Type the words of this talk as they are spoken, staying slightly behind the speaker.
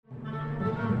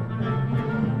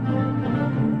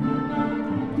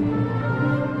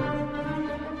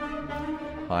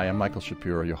Hi, I'm Michael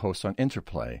Shapiro, your host on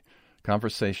Interplay,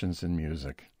 Conversations in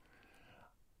Music.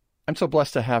 I'm so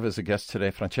blessed to have as a guest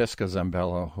today Francesca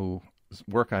Zambello, whose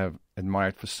work I have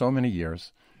admired for so many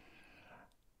years.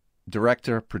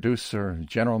 Director, producer,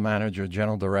 general manager,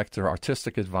 general director,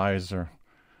 artistic advisor,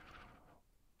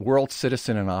 world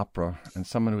citizen in opera, and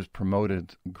someone who's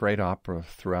promoted great opera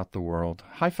throughout the world.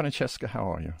 Hi, Francesca. How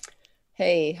are you?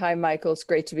 Hey, hi, Michael. It's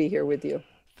great to be here with you.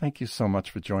 Thank you so much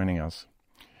for joining us.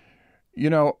 You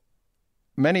know,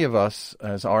 many of us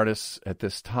as artists at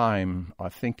this time are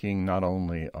thinking not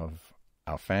only of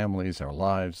our families, our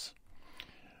lives,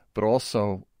 but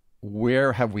also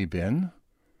where have we been,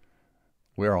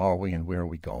 where are we, and where are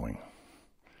we going?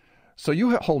 So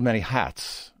you hold many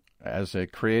hats as a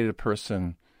creative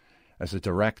person, as a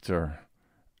director,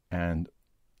 and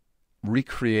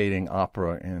recreating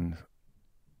opera in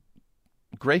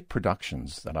great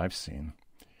productions that I've seen,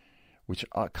 which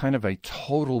are kind of a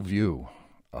total view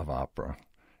of opera,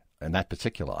 and that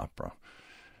particular opera,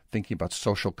 thinking about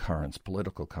social currents,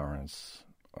 political currents,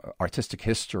 artistic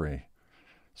history,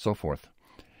 so forth,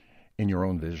 in your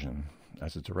own vision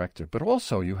as a director. But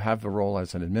also you have the role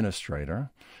as an administrator,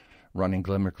 running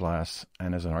Glimmerglass,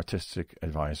 and as an artistic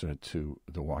advisor to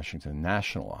the Washington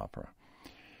National Opera.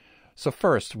 So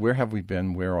first, where have we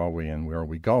been, where are we, and where are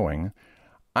we going?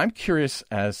 I'm curious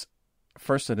as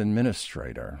first an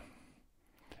administrator,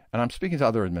 and I'm speaking to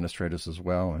other administrators as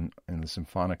well in the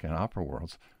symphonic and opera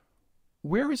worlds.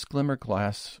 Where is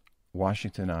Glimmerglass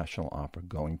Washington National Opera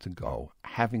going to go,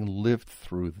 having lived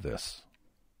through this?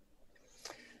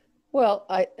 Well,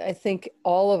 I think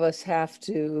all of us have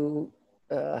to,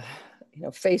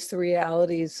 face the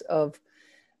realities of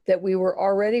that we were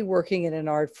already working in an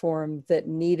art form that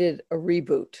needed a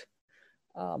reboot.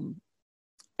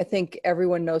 I think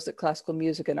everyone knows that classical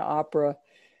music and opera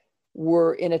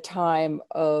were in a time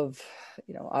of,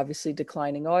 obviously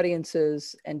declining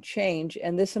audiences and change,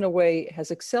 and this in a way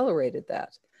has accelerated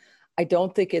that. I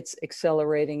don't think it's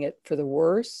accelerating it for the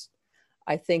worse.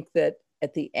 I think that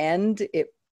at the end,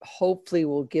 it hopefully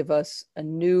will give us a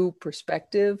new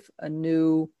perspective, a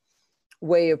new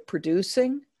way of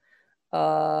producing.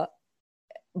 But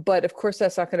of course,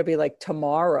 that's not going to be like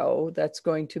tomorrow. That's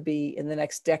going to be in the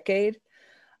next decade.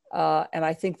 And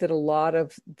I think that a lot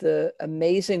of the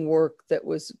amazing work that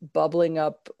was bubbling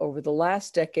up over the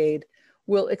last decade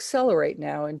will accelerate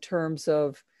now in terms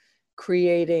of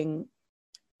creating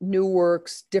new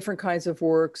works, different kinds of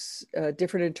works,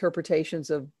 different interpretations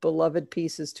of beloved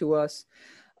pieces to us.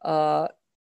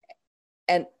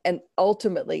 And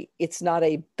ultimately, it's not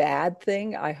a bad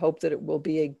thing. I hope that it will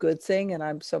be a good thing. And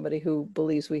I'm somebody who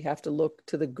believes we have to look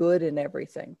to the good in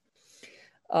everything.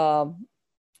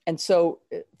 And so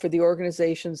for the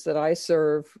organizations that I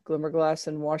serve, Glimmerglass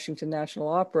and Washington National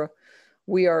Opera,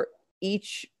 we are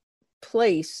each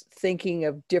place thinking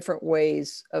of different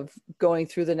ways of going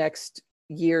through the next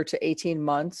year to 18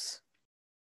 months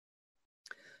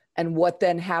and what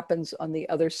then happens on the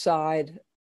other side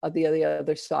of the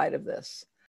other side of this.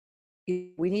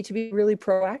 We need to be really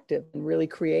proactive and really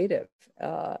creative.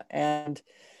 And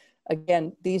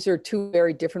again, these are two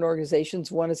very different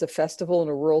organizations. One is a festival in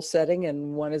a rural setting,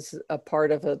 and one is a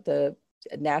part of the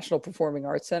National Performing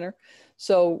Arts Center.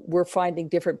 So we're finding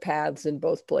different paths in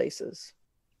both places.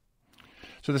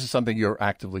 So this is something you're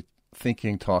actively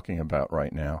thinking, talking about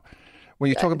right now. When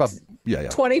you talk about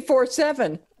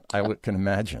 24/7, can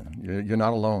imagine you're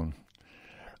not alone.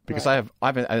 Because right.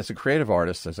 I've been, as a creative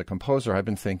artist, as a composer, I've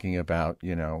been thinking about,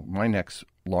 my next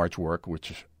large work,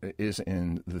 which is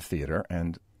in the theater,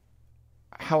 and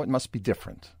how it must be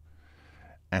different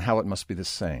and how it must be the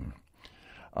same.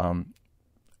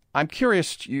 I'm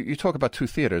curious, you talk about two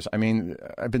theaters. I mean,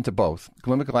 I've been to both.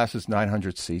 Glimmerglass is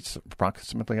 900 seats,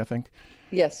 approximately, I think.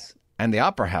 Yes. And the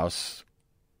Opera House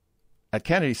at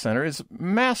Kennedy Center is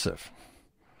massive.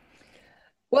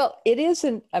 Well, it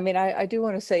isn't. I mean, I do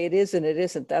want to say it is and it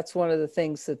isn't. That's one of the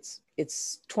things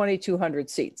it's 2,200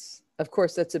 seats. Of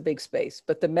course, that's a big space,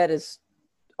 but the Met is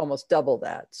almost double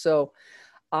that. So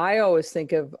I always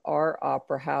think of our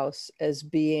opera house as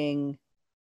being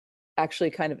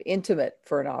actually kind of intimate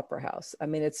for an opera house. I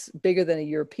mean, it's bigger than a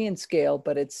European scale,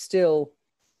 but it's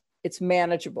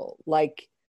manageable. Like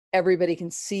everybody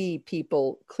can see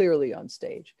people clearly on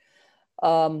stage.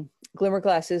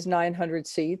 Glimmerglass is 900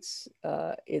 seats.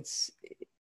 It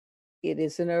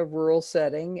is in a rural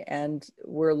setting, and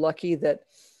we're lucky that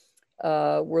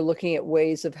we're looking at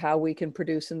ways of how we can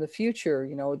produce in the future.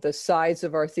 The sides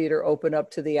of our theater open up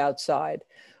to the outside.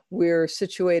 We're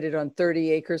situated on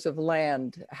 30 acres of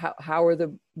land.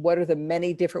 What are the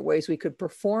many different ways we could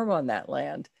perform on that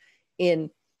land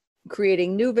in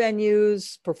creating new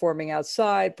venues, performing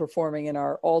outside, performing in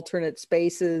our alternate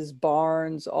spaces,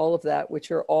 barns, all of that, which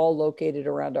are all located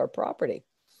around our property.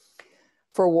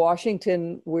 For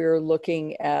Washington, we're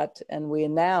looking at, and we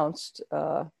announced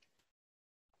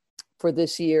for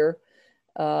this year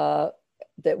that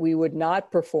we would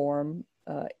not perform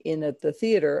in at the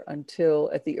theater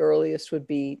until at the earliest would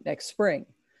be next spring.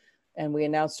 And we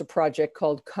announced a project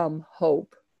called Come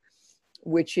Hope,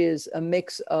 which is a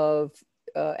mix of,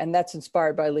 and that's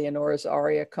inspired by Leonora's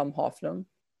aria, Come Hoffnung,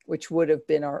 which would have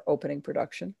been our opening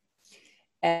production.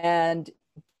 And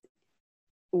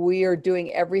we are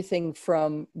doing everything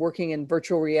from working in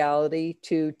virtual reality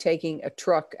to taking a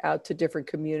truck out to different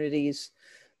communities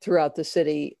throughout the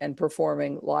city and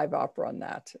performing live opera on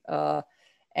that,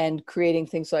 and creating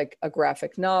things like a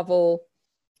graphic novel,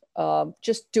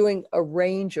 just doing a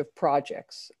range of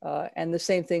projects. And the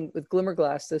same thing with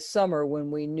Glimmerglass this summer.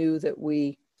 When we knew that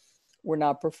we were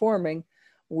not performing,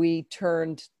 we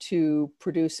turned to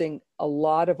producing a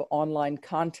lot of online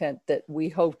content that we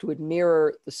hoped would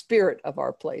mirror the spirit of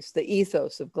our place, the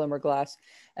ethos of Glimmerglass,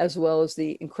 as well as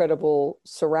the incredible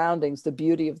surroundings, the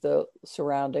beauty of the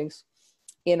surroundings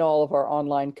in all of our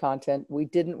online content. We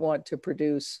didn't want to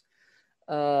produce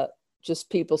just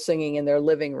people singing in their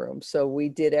living room. So we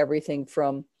did everything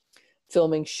from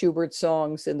filming Schubert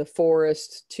songs in the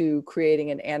forest to creating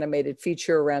an animated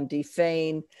feature around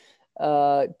Defane,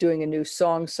 doing a new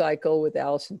song cycle with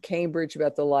Alison Cambridge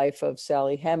about the life of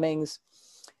Sally Hemings,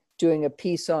 doing a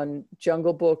piece on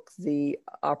Jungle Book, the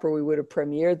opera we would have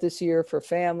premiered this year for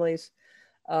families.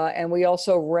 And we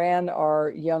also ran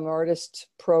our young artist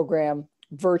program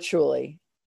virtually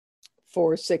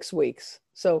for 6 weeks.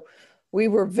 So we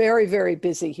were very, very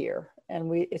busy here, and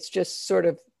it's just sort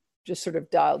of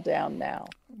dialed down now.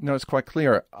 No, it's quite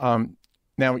clear.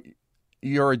 Now,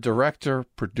 you're a director,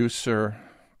 producer,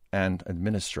 and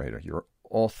administrator. You're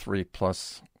all three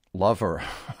plus lover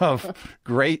of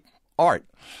great art.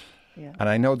 Yeah. And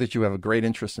I know that you have a great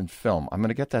interest in film. I'm going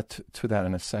to get to that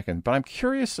in a second. But I'm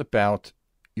curious about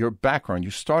your background.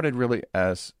 You started really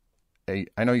as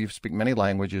I know you speak many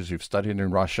languages. You've studied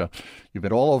in Russia. You've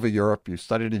been all over Europe. You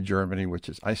studied in Germany, which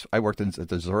is, I worked at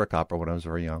the Zurich Opera when I was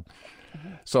very young.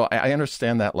 Mm-hmm. So I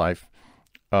understand that life,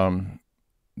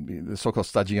 the so-called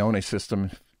stagione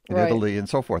system in Italy and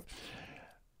so forth.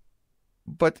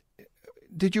 But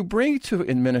did you bring to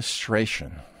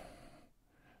administration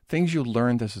things you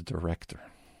learned as a director?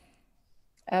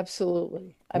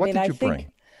 Absolutely. What did you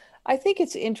bring? I think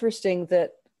it's interesting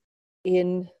that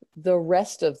in the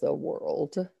rest of the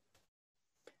world,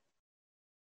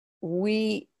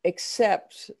 we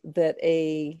accept that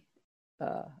a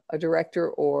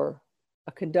director or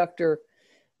a conductor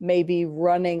may be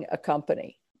running a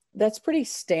company. That's pretty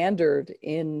standard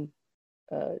in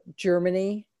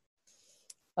Germany.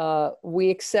 We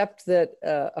accept that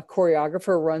a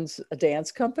choreographer runs a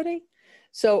dance company.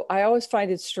 So I always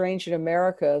find it strange in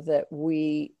America that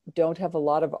we don't have a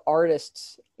lot of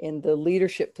artists in the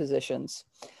leadership positions.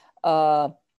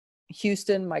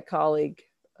 Houston, my colleague,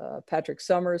 Patrick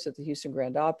Summers at the Houston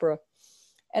Grand Opera,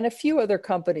 and a few other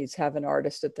companies have an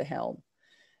artist at the helm.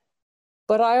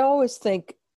 But I always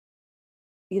think,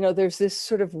 there's this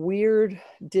sort of weird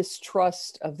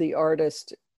distrust of the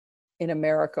artist in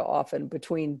America often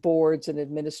between boards and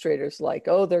administrators, like,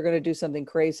 oh, they're going to do something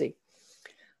crazy.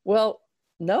 Well,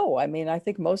 no, I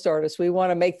think most artists, we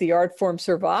want to make the art form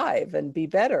survive and be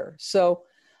better. So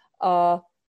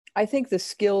I think the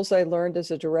skills I learned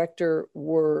as a director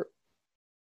were,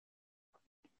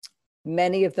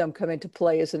 many of them come into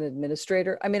play as an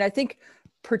administrator. I think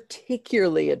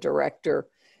particularly a director,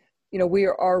 we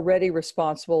are already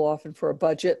responsible often for a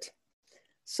budget.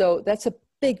 So that's a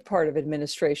big part of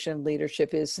administration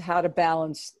leadership, is how to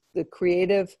balance the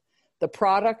creative, the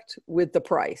product with the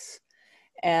price.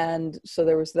 And so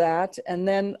there was that. And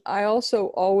then I also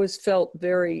always felt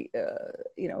very,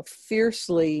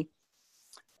 fiercely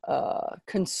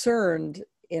concerned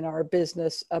in our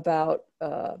business about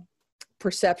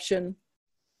perception,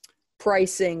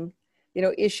 pricing,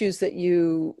 issues that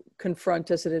you confront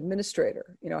as an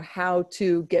administrator, how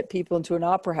to get people into an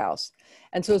opera house.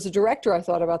 And so as a director, I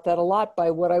thought about that a lot by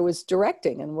what I was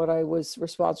directing and what I was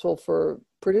responsible for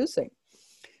producing.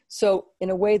 So in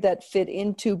a way that fit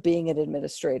into being an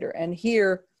administrator. And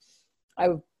here,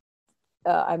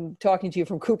 I'm talking to you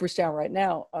from Cooperstown right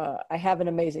now. I have an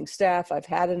amazing staff. I've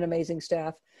had an amazing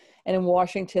staff. And in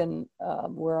Washington,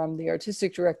 where I'm the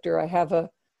artistic director, I have an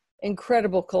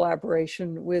incredible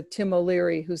collaboration with Tim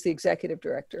O'Leary, who's the executive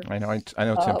director. I know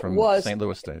Tim from St.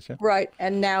 Louis days. Yeah. Right.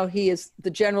 And now he is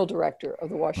the general director of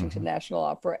the Washington National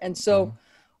Opera. And so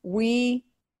we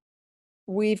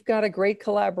we've got a great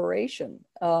collaboration.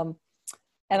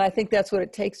 And I think that's what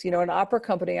it takes. An opera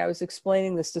company, I was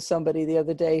explaining this to somebody the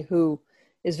other day who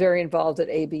is very involved at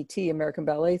ABT, American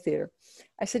Ballet Theater.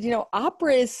 I said,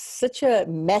 opera is such a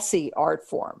messy art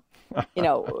form.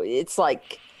 It's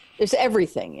like there's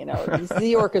everything,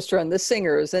 the orchestra and the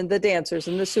singers and the dancers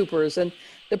and the supers and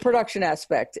the production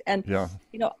aspect. And,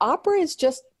 opera is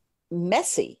just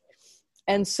messy.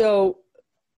 And so,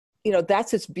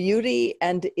 that's its beauty,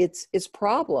 and its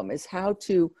problem is how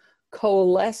to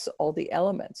coalesce all the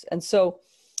elements. And so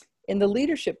in the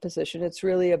leadership position, it's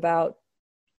really about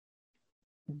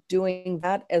doing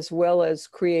that, as well as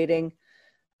creating,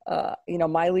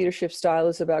 my leadership style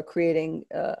is about creating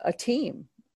a team,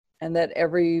 and that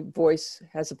every voice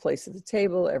has a place at the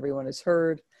table, everyone is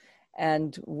heard.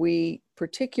 And we,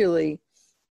 particularly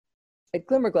at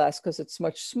Glimmerglass, because it's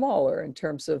much smaller in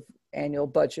terms of annual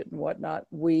budget and whatnot,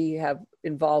 we have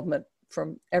involvement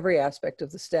from every aspect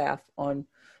of the staff on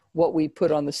what we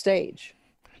put on the stage.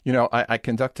 I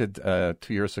conducted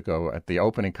 2 years ago at the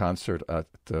opening concert at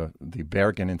the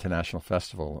Bergen International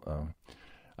Festival.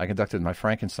 I conducted my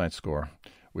Frankenstein score,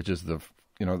 which is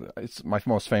it's my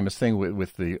most famous thing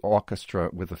with the orchestra,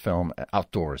 with the film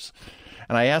Outdoors.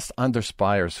 And I asked Anders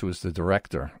Byers, who is the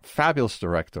director, fabulous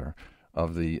director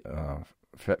of the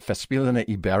Festspillene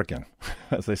i Bergen,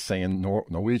 as they say in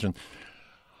Norwegian,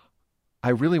 I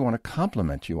really want to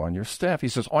compliment you on your staff. He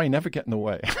says, I never get in the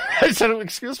way. I said,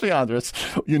 excuse me, Andres,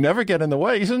 you never get in the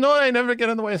way? He said, no, I never get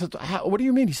in the way. I said, what do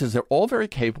you mean? He says, they're all very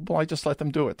capable. I just let them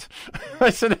do it.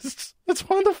 I said, it's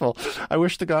wonderful. I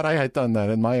wish to God I had done that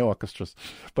in my orchestras.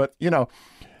 But, it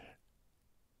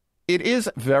is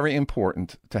very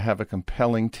important to have a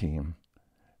compelling team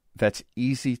that's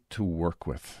easy to work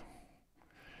with.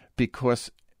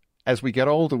 Because as we get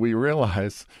older, we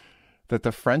realize that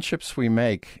the friendships we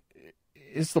make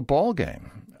is the ball game.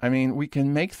 I mean, we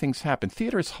can make things happen.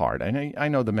 Theater is hard. I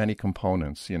know the many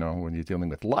components, when you're dealing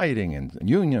with lighting and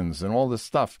unions and all this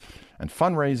stuff and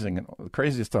fundraising and all the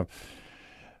crazy stuff.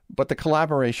 But the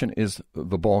collaboration is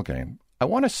the ball game. I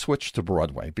want to switch to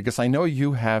Broadway because I know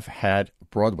you have had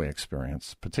Broadway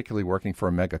experience, particularly working for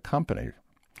a mega company.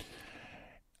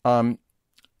 On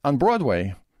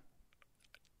Broadway,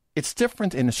 it's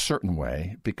different in a certain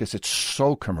way because it's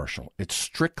so commercial. It's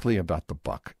strictly about the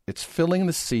buck. It's filling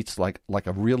the seats like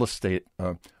a real estate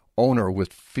owner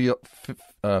would fill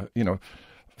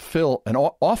an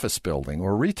office building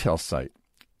or a retail site.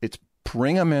 It's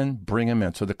bring them in.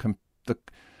 So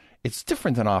it's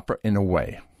different than opera in a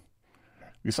way.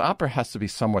 Because opera has to be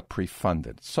somewhat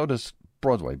pre-funded. So does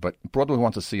Broadway, but Broadway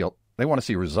want to see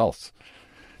results.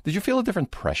 Did you feel a different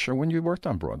pressure when you worked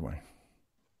on Broadway?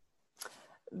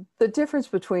 The difference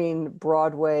between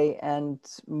Broadway and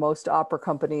most opera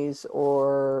companies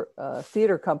or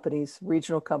theater companies,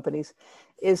 regional companies,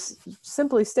 is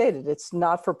simply stated. It's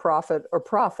not for profit or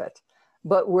profit,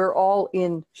 but we're all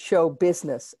in show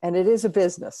business, and it is a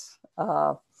business.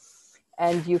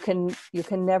 And you can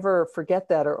never forget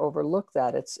that or overlook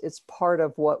that. It's part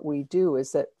of what we do,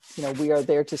 is that we are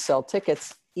there to sell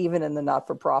tickets, even in the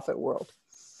not-for-profit world.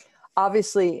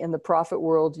 Obviously, in the profit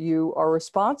world, you are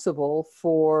responsible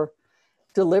for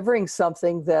delivering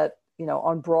something that,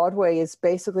 on Broadway is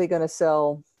basically going to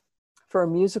sell, for a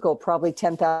musical, probably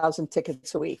 10,000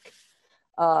 tickets a week.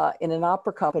 In an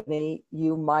opera company,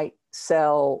 you might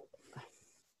sell,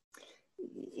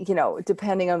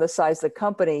 depending on the size of the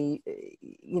company,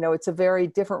 it's a very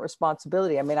different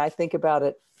responsibility. I mean, I think about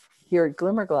it here at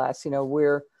Glimmerglass,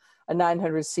 we're a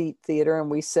 900-seat theater and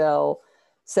we sell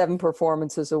 7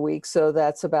 performances a week. So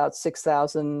that's about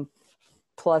 6,000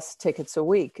 plus tickets a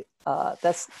week.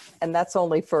 That's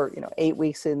only for, 8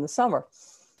 weeks in the summer.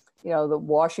 The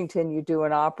Washington, you do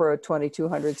an opera,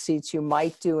 2,200 seats, you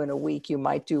might do in a week, you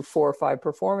might do 4 or 5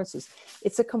 performances.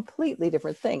 It's a completely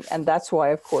different thing. And that's why,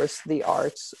 of course, the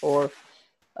arts or,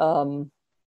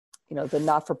 the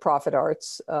not-for-profit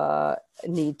arts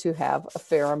need to have a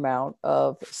fair amount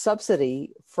of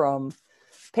subsidy from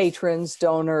patrons,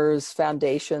 donors,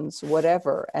 foundations,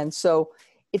 whatever. And so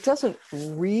it doesn't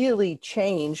really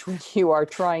change when you are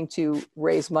trying to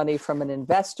raise money from an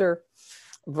investor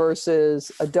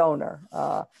versus a donor.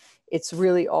 It's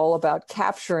really all about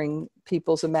capturing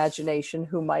people's imagination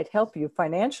who might help you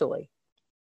financially.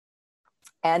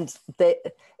 And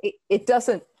it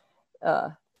doesn't,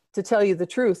 to tell you the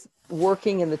truth,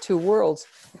 working in the two worlds,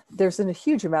 there's a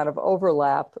huge amount of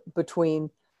overlap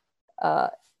between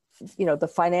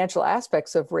the financial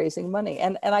aspects of raising money.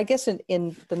 And I guess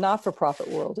in the not-for-profit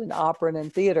world, in opera and in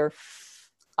theater,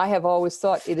 I have always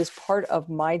thought it is part of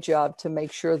my job to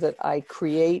make sure that I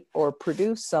create or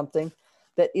produce something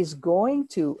that is going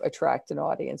to attract an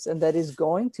audience and that is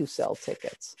going to sell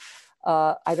tickets.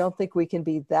 I don't think we can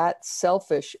be that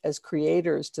selfish as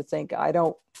creators to think,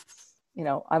 I'm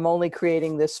only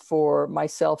creating this for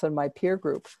myself and my peer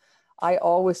group. I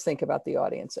always think about the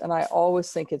audience, and I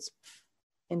always think it's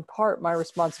in part my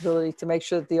responsibility to make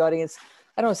sure that the audience,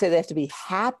 I don't want to say they have to be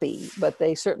happy, but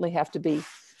they certainly have to be,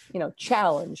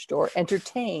 challenged or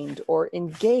entertained or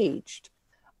engaged.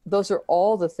 Those are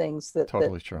all the things that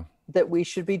true that we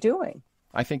should be doing.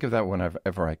 I think of that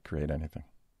whenever I create anything.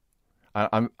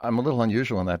 I'm a little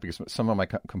unusual in that because some of my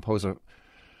composer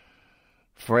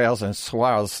frères and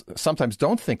soirs sometimes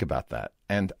don't think about that.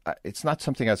 And it's not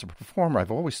something as a performer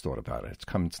I've always thought about it. It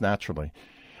comes naturally.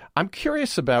 I'm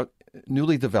curious about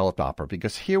newly developed opera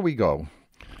because here we go.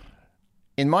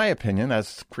 In my opinion,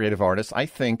 as creative artists, I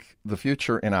think the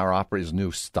future in our opera is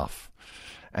new stuff.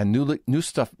 And new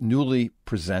stuff newly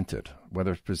presented,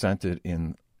 whether it's presented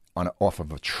off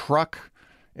of a truck,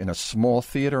 in a small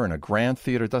theater, in a grand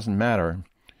theater, it doesn't matter.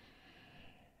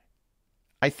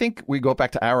 I think we go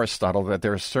back to Aristotle that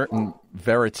there are certain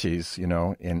verities,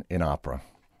 in opera,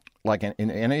 like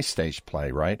in any stage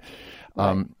play, right?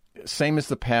 Same as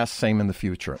the past, same in the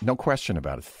future. No question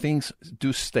about it. Things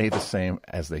do stay the same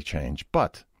as they change.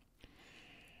 But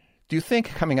do you think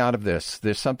coming out of this,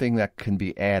 there's something that can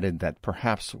be added that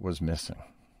perhaps was missing?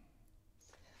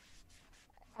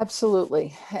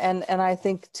 Absolutely. And I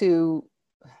think to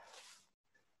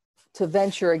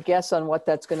venture a guess on what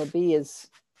that's going to be is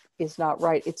not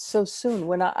right. It's so soon.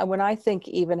 When I think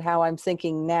even how I'm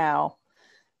thinking now,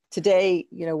 today,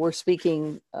 we're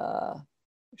speaking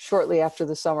shortly after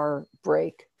the summer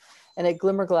break. And at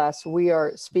Glimmerglass, we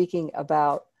are speaking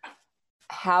about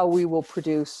how we will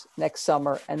produce next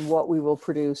summer and what we will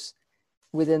produce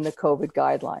within the COVID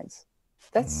guidelines.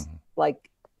 That's like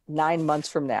 9 months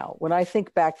from now. When I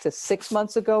think back to 6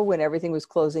 months ago when everything was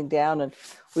closing down and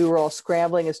we were all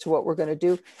scrambling as to what we're going to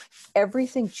do,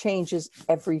 everything changes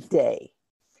every day.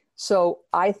 So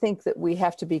I think that we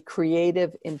have to be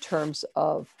creative in terms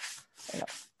of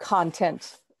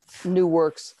content, new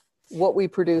works, what we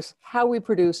produce, how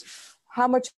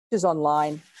much is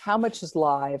online, how much is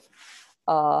live.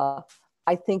 I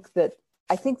think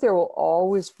there will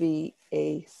always be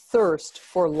a thirst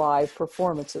for live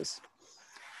performances.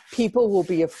 People will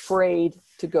be afraid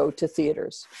to go to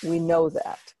theaters. We know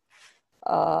that.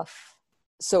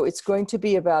 So it's going to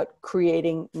be about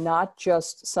creating not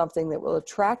just something that will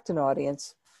attract an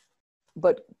audience,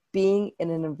 but being in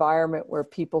an environment where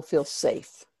people feel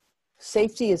safe.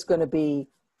 Safety is going to be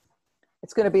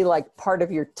like part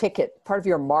of your ticket, part of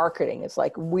your marketing. It's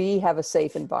like, we have a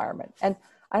safe environment. And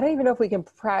I don't even know if we can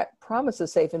promise a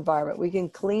safe environment. We can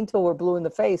clean till we're blue in the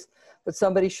face, but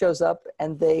somebody shows up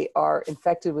and they are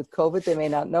infected with COVID. They may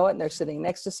not know it, and they're sitting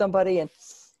next to somebody. And,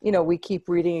 we keep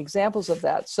reading examples of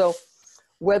that. So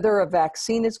whether a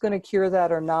vaccine is going to cure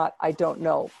that or not, I don't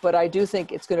know. But I do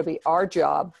think it's going to be our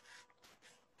job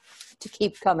to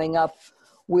keep coming up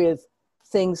with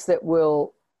things that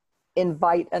will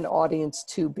invite an audience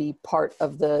to be part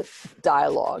of the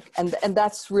dialogue. And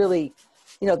that's really,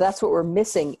 that's what we're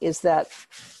missing, is that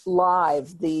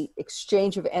live, the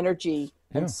exchange of energy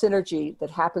and synergy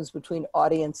that happens between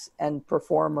audience and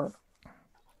performer.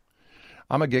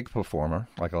 I'm a gig performer,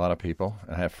 like a lot of people.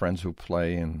 I have friends who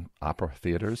play in opera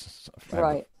theaters.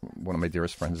 Right. One of my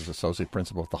dearest friends is associate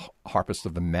principal at the Harpist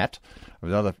of the Met. I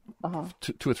have another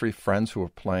two or three friends who are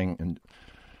playing in,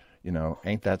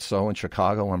 Ain't That So in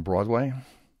Chicago on Broadway.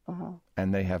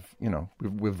 And they have,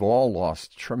 we've all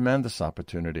lost tremendous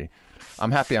opportunity.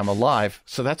 I'm happy I'm alive,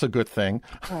 so that's a good thing,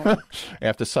 right.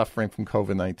 After suffering from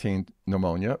COVID-19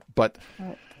 pneumonia,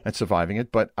 and surviving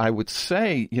it. But I would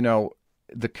say,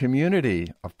 the community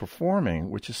of performing,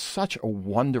 which is such a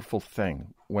wonderful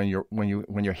thing when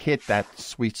you hit that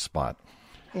sweet spot.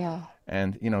 Yeah.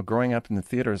 And growing up in the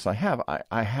theaters I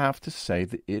have to say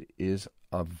that it is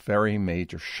a very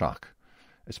major shock,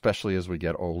 especially as we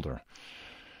get older.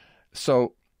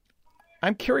 So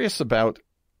I'm curious about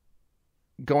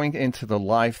going into the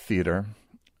live theater.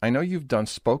 I know you've done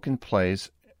spoken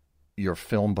plays. You're a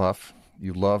film buff.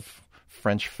 You love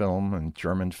French film and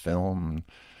German film and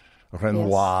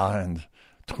Renoir and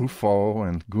Truffaut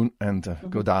and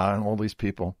Godard and all these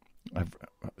people. I've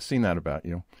seen that about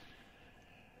you.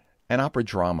 And opera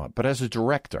drama. But as a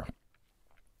director,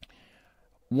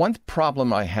 one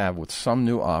problem I have with some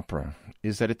new opera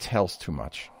is that it tells too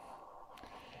much.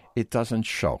 It doesn't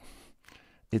show.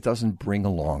 It doesn't bring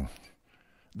along.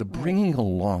 The bringing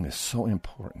along is so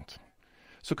important.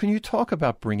 So can you talk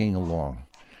about bringing along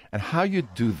and how you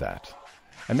do that?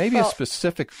 And maybe a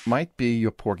specific might be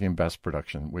your Porgy and Bess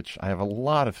production, which I have a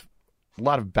lot of a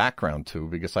lot of background to,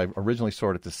 because I originally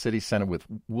saw it at the City Center with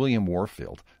William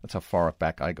Warfield. That's how far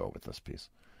back I go with this piece.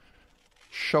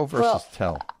 Show versus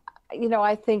tell.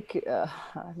 I think,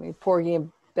 Porgy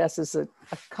and Bess is a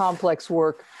complex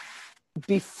work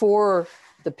before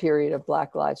the period of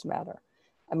Black Lives Matter.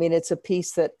 I mean, it's a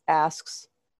piece that asks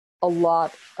a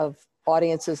lot of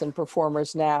audiences and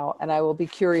performers now, and I will be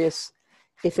curious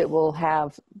if it will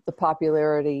have the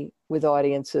popularity with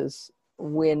audiences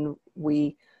when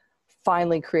we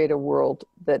finally create a world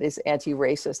that is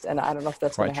anti-racist. And I don't know if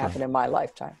that's going to happen in my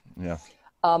lifetime. Yeah.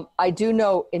 I do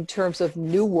know in terms of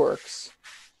new works,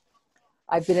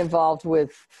 I've been involved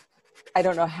with, I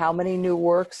don't know how many new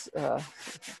works,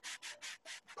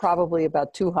 probably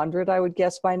about 200, I would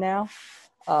guess by now.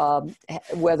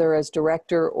 Whether as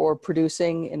director or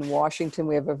producing in Washington,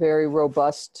 we have a very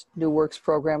robust new works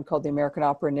program called the American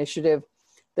Opera Initiative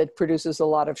that produces a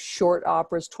lot of short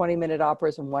operas, 20-minute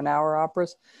operas and 1-hour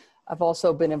operas. I've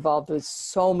also been involved with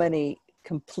so many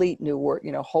complete new work,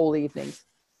 whole evenings.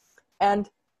 And,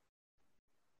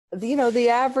 the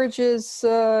average is,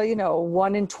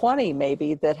 1 in 20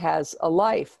 maybe that has a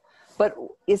life. But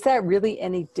is that really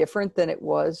any different than it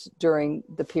was during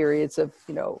the periods of,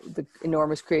 the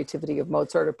enormous creativity of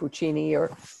Mozart or Puccini or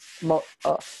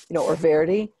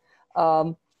Verdi?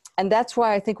 And that's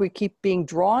why I think we keep being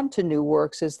drawn to new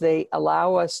works, as they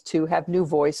allow us to have new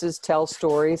voices, tell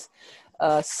stories,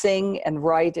 sing and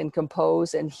write and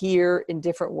compose and hear in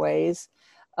different ways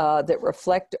that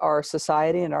reflect our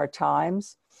society and our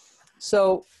times.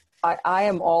 So I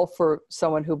am all for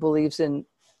someone who believes in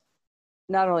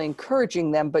not only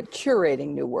encouraging them, but curating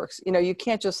new works. You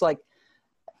can't just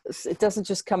it doesn't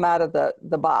just come out of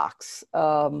the box.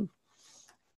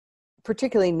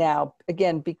 Particularly now,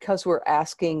 again, because we're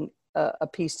asking a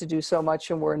piece to do so much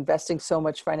and we're investing so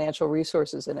much financial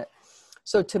resources in it.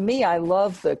 So to me, I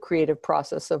love the creative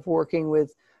process of working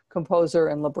with composer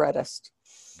and librettist.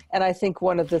 And I think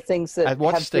one of the things that... At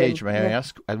what stage, may I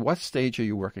ask, at what stage are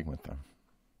you working with them?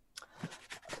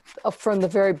 From the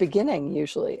very beginning,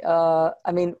 usually.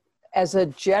 As a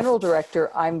general director,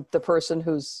 I'm the person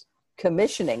who's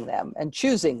commissioning them and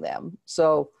choosing them.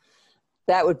 So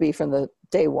that would be from the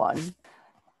day one.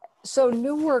 So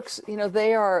new works,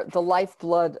 they are the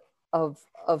lifeblood of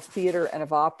theater and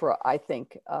of opera, I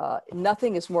think.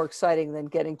 Nothing is more exciting than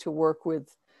getting to work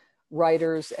with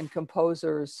writers and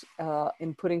composers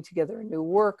in putting together a new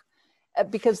work,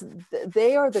 because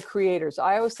they are the creators.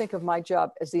 I always think of my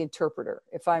job as the interpreter.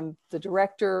 If I'm the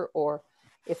director or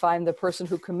if I'm the person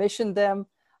who commissioned them,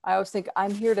 I always think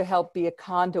I'm here to help be a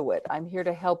conduit. I'm here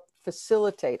to help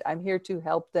facilitate. I'm here to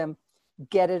help them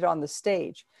get it on the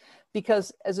stage.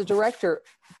 Because as a director,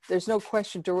 there's no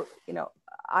question,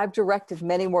 I've directed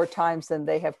many more times than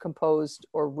they have composed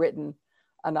or written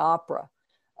an opera.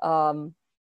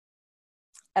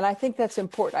 And I think that's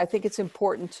important. I think it's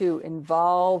important to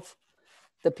involve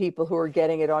the people who are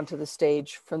getting it onto the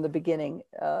stage from the beginning.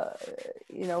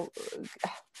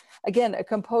 Again, a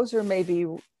composer may be,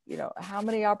 how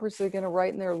many operas are they going to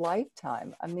write in their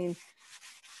lifetime? I mean,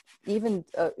 even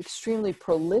extremely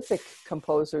prolific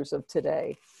composers of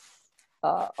today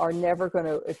are never going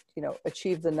to,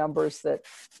 achieve the numbers that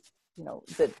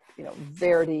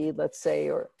Verdi, let's say,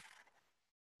 or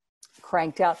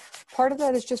cranked out. Part of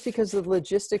that is just because of the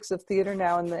logistics of theater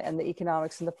now and the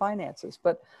economics and the finances.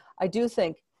 But I do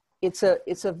think it's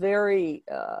a very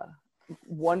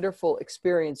wonderful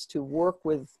experience to work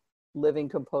with living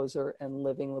composer and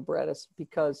living librettist,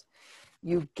 because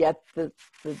you get the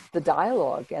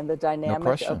dialogue and the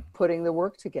dynamic of putting the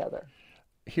work together.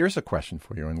 Here's a question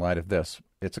for you in light of this.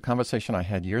 It's a conversation I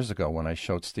had years ago when I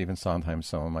showed Stephen Sondheim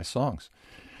some of my songs.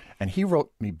 And he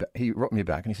wrote me back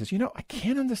and he says, I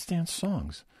can't understand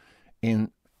songs in,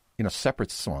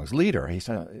 separate songs. Lieder. He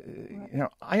said,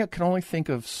 I can only think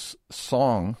of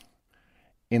song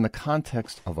in the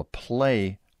context of a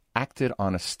play acted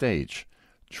on a stage,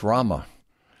 drama.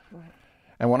 Right.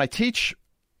 And when I teach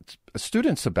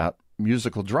students about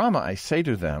musical drama, I say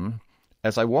to them,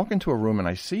 as I walk into a room and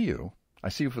I see you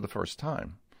for the first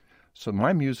time. So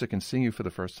my music and seeing you for the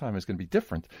first time is going to be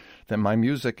different than my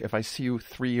music if I see you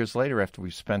 3 years later after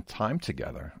we've spent time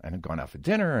together and have gone out for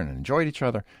dinner and enjoyed each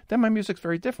other. Then my music's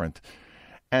very different.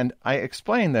 And I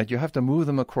explain that you have to move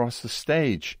them across the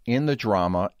stage in the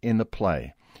drama, in the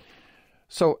play.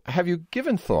 So have you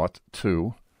given thought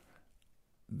to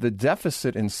the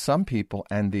deficit in some people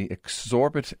and the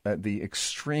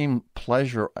extreme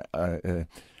pleasure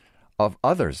of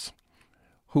others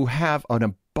who have an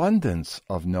abundance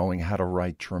of knowing how to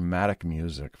write dramatic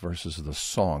music versus the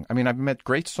song? I mean, I've met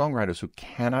great songwriters who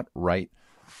cannot write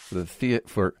for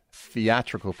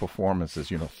theatrical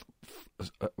performances,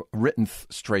 written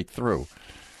straight through.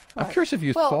 I'm curious if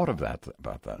you thought of that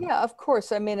about that. Yeah, of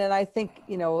course. I mean, and I think,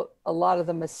 a lot of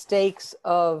the mistakes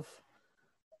of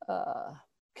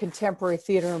contemporary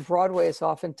theater and Broadway is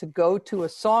often to go to a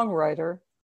songwriter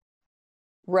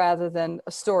rather than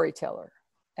a storyteller.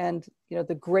 And,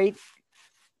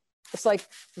 it's like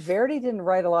Verdi didn't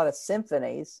write a lot of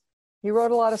symphonies. He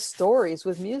wrote a lot of stories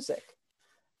with music.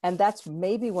 And that's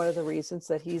maybe one of the reasons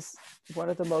that he's one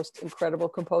of the most incredible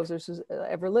composers who's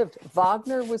ever lived.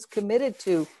 Wagner was committed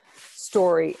to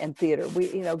story and theater.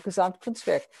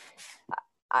 Gesamtkunstwerk.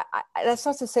 That's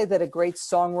not to say that a great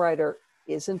songwriter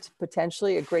isn't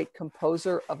potentially a great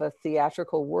composer of a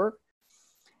theatrical work,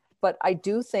 but I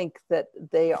do think that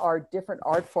they are different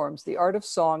art forms. The art of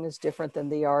song is different than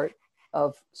the art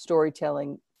of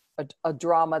storytelling, a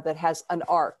drama that has an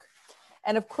arc.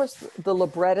 And of course, the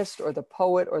librettist or the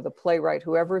poet or the playwright,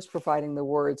 whoever is providing the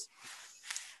words,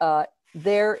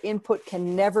 their input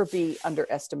can never be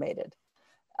underestimated.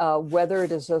 Whether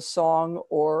it is a song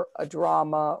or a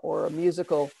drama or a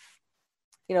musical,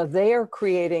 they are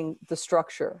creating the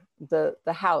structure, the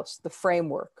house, the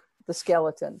framework, the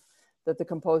skeleton that the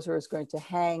composer is going to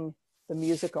hang the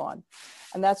music on.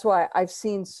 And that's why I've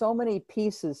seen so many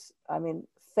pieces,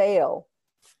 fail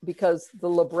because the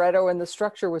libretto and the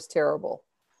structure was terrible,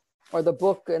 or the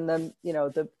book and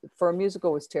for a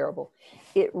musical was terrible.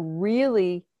 It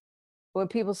really, when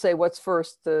people say what's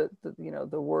first, the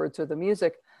words or the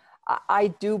music, I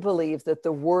do believe that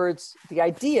the words, the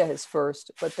idea is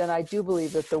first, but then I do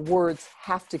believe that the words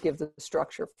have to give the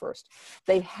structure first.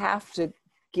 They have to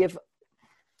give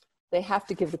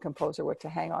the composer what to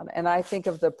hang on. And I think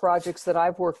of the projects that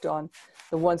I've worked on,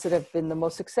 the ones that have been the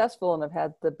most successful and have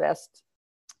had the best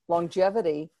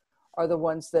longevity are the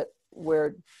ones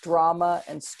where drama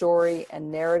and story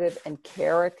and narrative and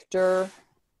character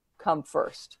come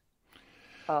first.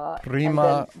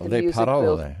 Prima le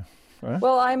parole. Right?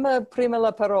 Well, I'm a prima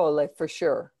le parole for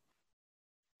sure.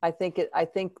 I think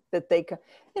that they,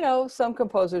 some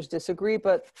composers disagree,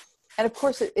 and of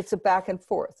course it's a back and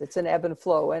forth. It's an ebb and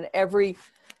flow. And every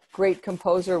great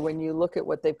composer, when you look at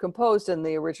what they've composed in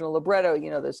the original libretto,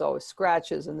 there's always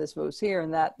scratches and this moves here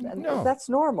and that, and that's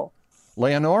normal.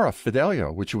 Leonora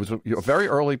Fidelio, which was a very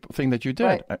early thing that you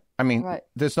did. Right.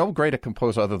 There's no greater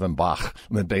composer other than Bach,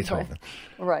 than Beethoven.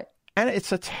 Right. And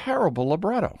it's a terrible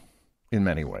libretto in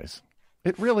many ways.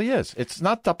 It really is. It's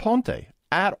not Da Ponte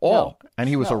at all. No. And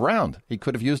he was around. He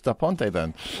could have used Da Ponte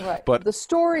then. Right. But the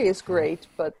story is great,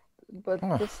 but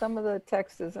some of the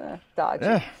text is dodgy.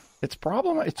 Yeah. It's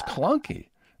clunky.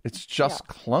 It's just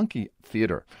clunky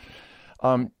theater.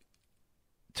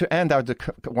 To end our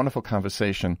wonderful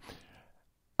conversation,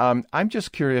 I'm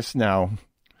just curious now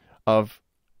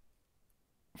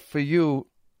for you,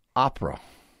 opera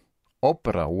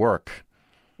work.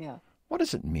 Yeah. What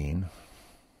does it mean?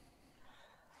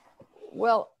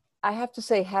 Well, I have to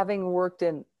say, having worked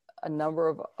in a number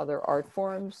of other art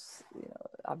forms,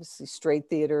 obviously straight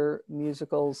theater,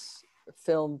 musicals,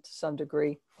 film to some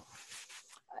degree,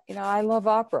 I love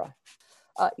opera.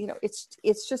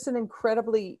 It's just an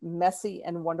incredibly messy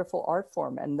and wonderful art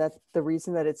form. And that the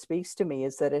reason that it speaks to me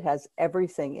is that it has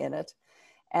everything in it.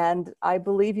 And I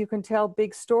believe you can tell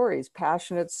big stories,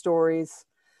 passionate stories,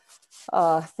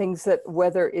 things that,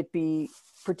 whether it be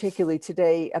particularly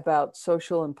today about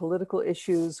social and political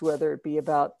issues, whether it be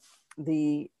about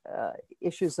the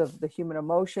issues of the human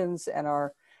emotions and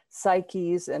our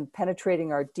psyches and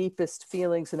penetrating our deepest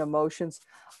feelings and emotions,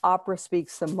 opera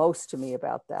speaks the most to me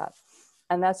about that.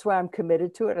 And that's why I'm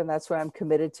committed to it. And that's why I'm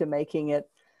committed to making it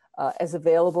as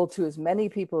available to as many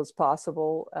people as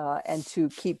possible, and to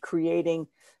keep creating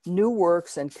new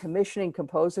works and commissioning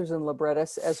composers and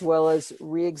librettists, as well as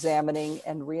re-examining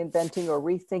and reinventing or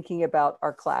rethinking about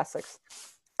our classics.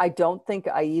 I don't think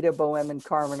Aida, Bohème, and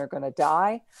Carmen are going to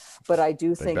die, but I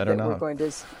do think that we're going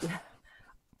to.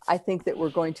 I think that we're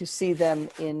going to see them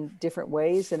in different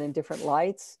ways and in different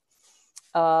lights.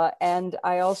 And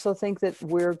I also think that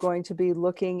we're going to be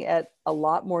looking at a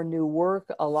lot more new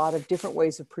work, a lot of different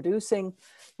ways of producing,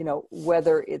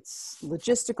 whether it's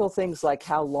logistical things like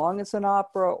how long is an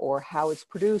opera or how it's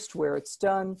produced, where it's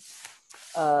done.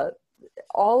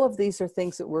 All of these are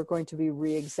things that we're going to be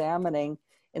re-examining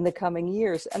in the coming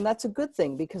years. And that's a good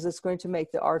thing, because it's going to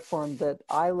make the art form that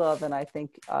I love, and I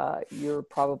think your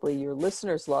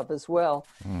listeners love as well.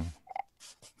 Mm.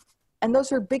 And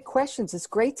those are big questions. It's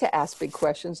great to ask big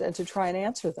questions and to try and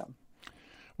answer them.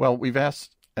 Well, we've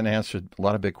asked and answered a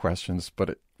lot of big questions,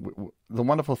 but the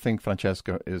wonderful thing,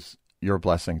 Francesca, is your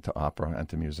blessing to opera and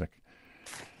to music.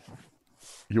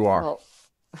 You are.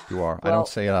 You are. I don't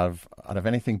say it out of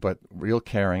anything but real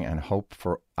caring and hope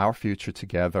for our future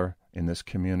together in this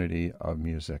community of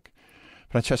music.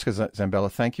 Francesca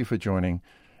Zambella, thank you for joining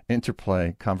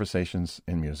Interplay Conversations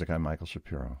in Music. I'm Michael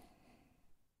Shapiro.